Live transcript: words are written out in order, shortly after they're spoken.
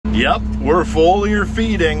Yep, we're foliar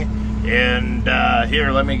feeding, and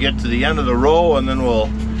here, let me get to the end of the row and then we'll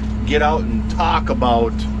get out and talk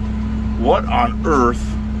about what on earth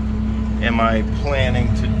am I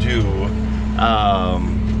planning to do.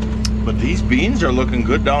 But these beans are looking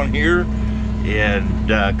good down here, and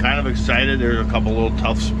kind of excited. There's a couple little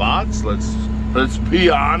tough spots. Let's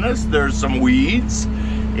be honest, there's some weeds,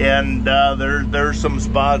 and there's some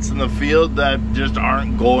spots in the field that just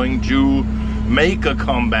aren't going to make a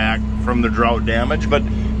comeback from the drought damage, but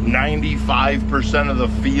 95% of the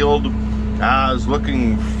field is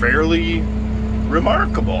looking fairly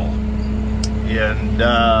remarkable. And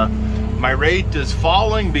my rate is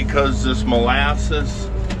falling because this molasses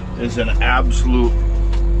is an absolute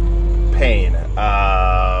pain.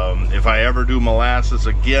 If I ever do molasses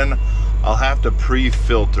again, I'll have to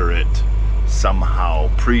pre-filter it somehow,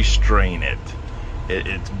 pre-strain it.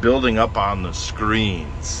 It's building up on the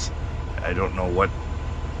screens. I don't know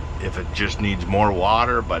if it just needs more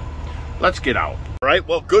water, but let's get out. All right,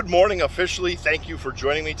 well, good morning officially. Thank you for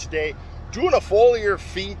joining me today. Doing a foliar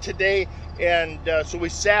feed today, and so we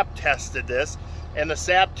sap tested this, and the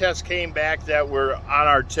sap test came back that we're on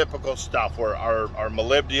our typical stuff. We're our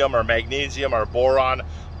molybdenum, our magnesium, our boron,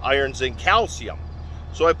 iron, zinc, calcium.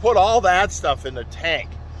 So I put all that stuff in the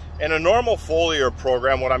tank. In a normal foliar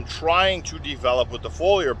program, what I'm trying to develop with the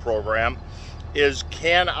foliar program is,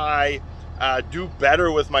 can I do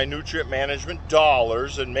better with my nutrient management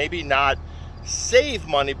dollars and maybe not save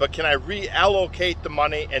money, but can I reallocate the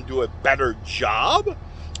money and do a better job?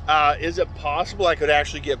 Is it possible I could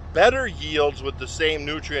actually get better yields with the same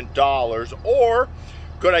nutrient dollars, or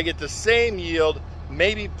could I get the same yield,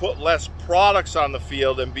 maybe put less products on the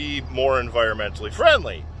field and be more environmentally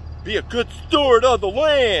friendly, be a good steward of the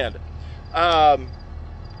land?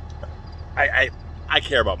 I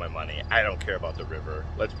care about my money. I don't care about the river.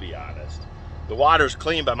 Let's be honest. The water's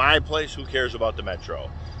clean by my place. Who cares about the metro?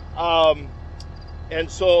 And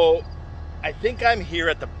so I think I'm here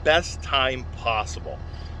at the best time possible.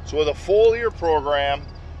 So with a foliar program,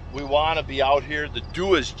 we want to be out here. The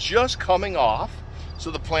dew is just coming off,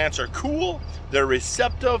 so the plants are cool, they're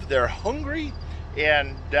receptive, they're hungry,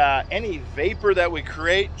 and any vapor that we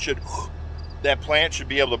create that plant should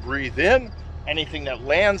be able to breathe in. Anything that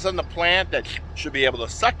lands on the plant, that should be able to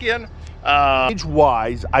suck in.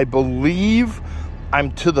 Age-wise, I believe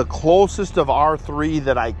I'm to the closest of R3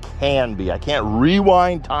 that I can be. I can't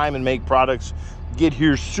rewind time and make products get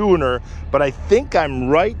here sooner, but I think I'm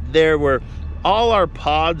right there where all our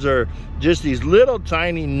pods are just these little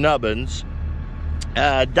tiny nubbins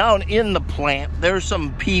down in the plant. There's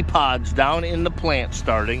some pea pods down in the plant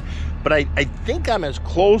starting, but I think I'm as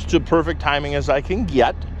close to perfect timing as I can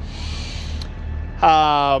get.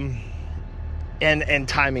 And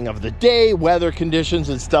timing of the day, weather conditions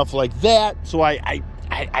and stuff like that. So I'm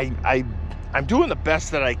doing the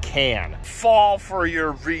best that I can. Fall for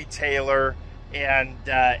your retailer, and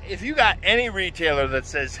if you got any retailer that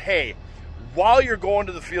says, hey, while you're going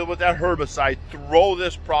to the field with that herbicide, throw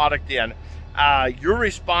this product in, your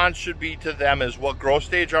response should be to them is, what growth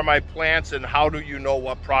stage are my plants and how do you know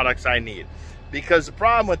what products I need? Because the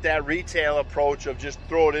problem with that retail approach of just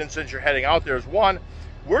throw it in since you're heading out there is, one,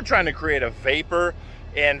 we're trying to create a vapor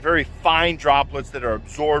and very fine droplets that are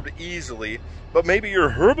absorbed easily. But maybe your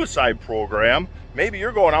herbicide program, maybe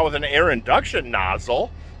you're going out with an air induction nozzle,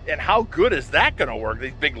 and how good is that going to work?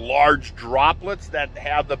 These big large droplets that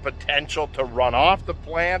have the potential to run off the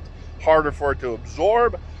plant, harder for it to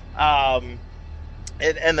absorb. And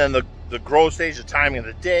then the growth stage, the timing of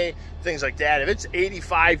the day, things like that. If it's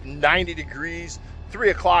 85, 90 degrees, 3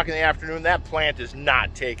 o'clock in the afternoon, that plant is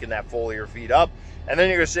not taking that foliar feed up. And then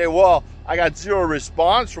you're gonna say, well, I got zero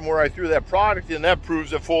response from where I threw that product in. That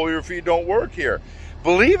proves that foliar feed don't work here.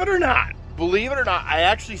 Believe it or not, I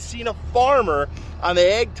actually seen a farmer on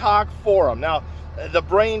the Ag Talk forum. Now, the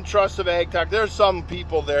brain trust of Ag Talk, there's some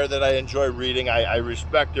people there that I enjoy reading. I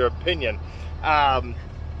respect their opinion.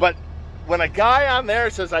 But when a guy on there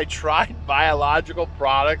says, I tried biological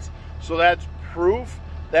products, so that's proof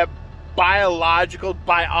that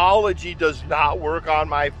biology does not work on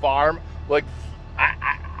my farm. Like,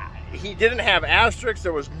 he didn't have asterisks.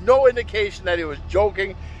 There was no indication that he was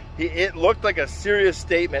joking. It looked like a serious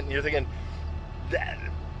statement, and you're thinking,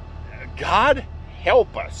 God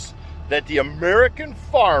help us that the American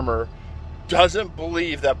farmer doesn't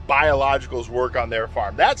believe that biologicals work on their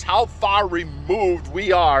farm. That's how far removed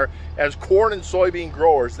we are as corn and soybean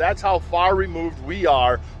growers. That's how far removed we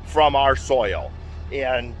are from our soil.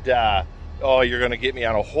 And oh, you're gonna get me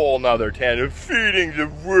on a whole nother tangent. Feeding the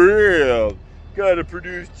world, gotta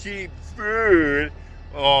produce cheap food.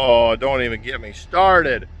 Oh, don't even get me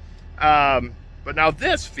started. But now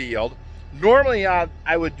this field, normally I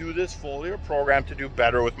would do this foliar program to do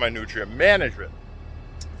better with my nutrient management.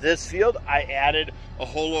 This field, I added a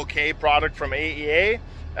whole OK product from AEA.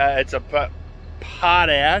 It's a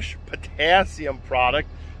potassium product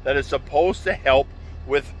that is supposed to help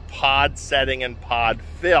with pod setting and pod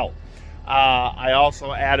fill. I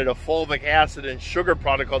also added a fulvic acid and sugar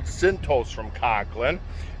product called Syntos from Conklin.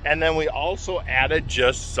 And then we also added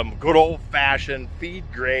just some good old-fashioned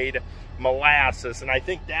feed grade molasses. And I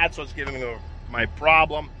think that's what's giving me my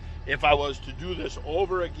problem. If I was to do this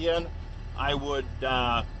over again, I would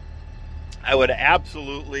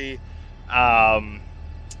absolutely I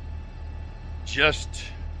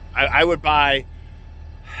would buy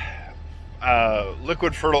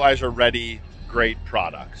liquid fertilizer ready great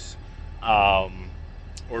products,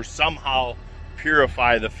 or somehow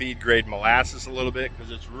purify the feed grade molasses a little bit,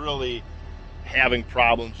 because it's really having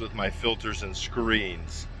problems with my filters and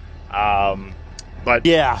screens. But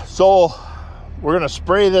yeah, so we're gonna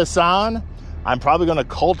spray this on. I'm probably gonna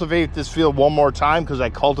cultivate this field one more time, because I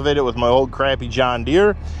cultivate it with my old crappy John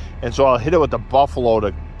Deere, and so I'll hit it with the Buffalo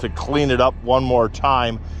to clean it up one more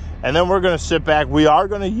time. And then we're gonna sit back. We are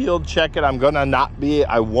gonna yield check it.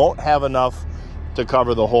 I won't have enough to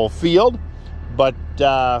cover the whole field, but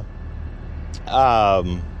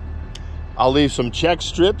I'll leave some check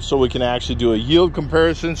strips so we can actually do a yield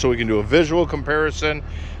comparison, so we can do a visual comparison,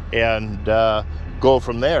 and go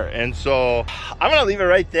from there. And so I'm gonna leave it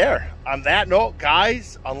right there. On that note,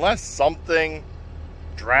 guys, unless something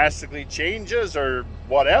drastically changes or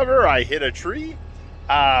whatever, I hit a tree,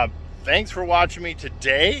 thanks for watching me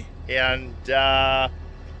today. And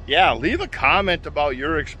yeah, leave a comment about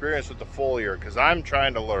your experience with the foliar, because I'm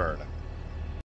trying to learn.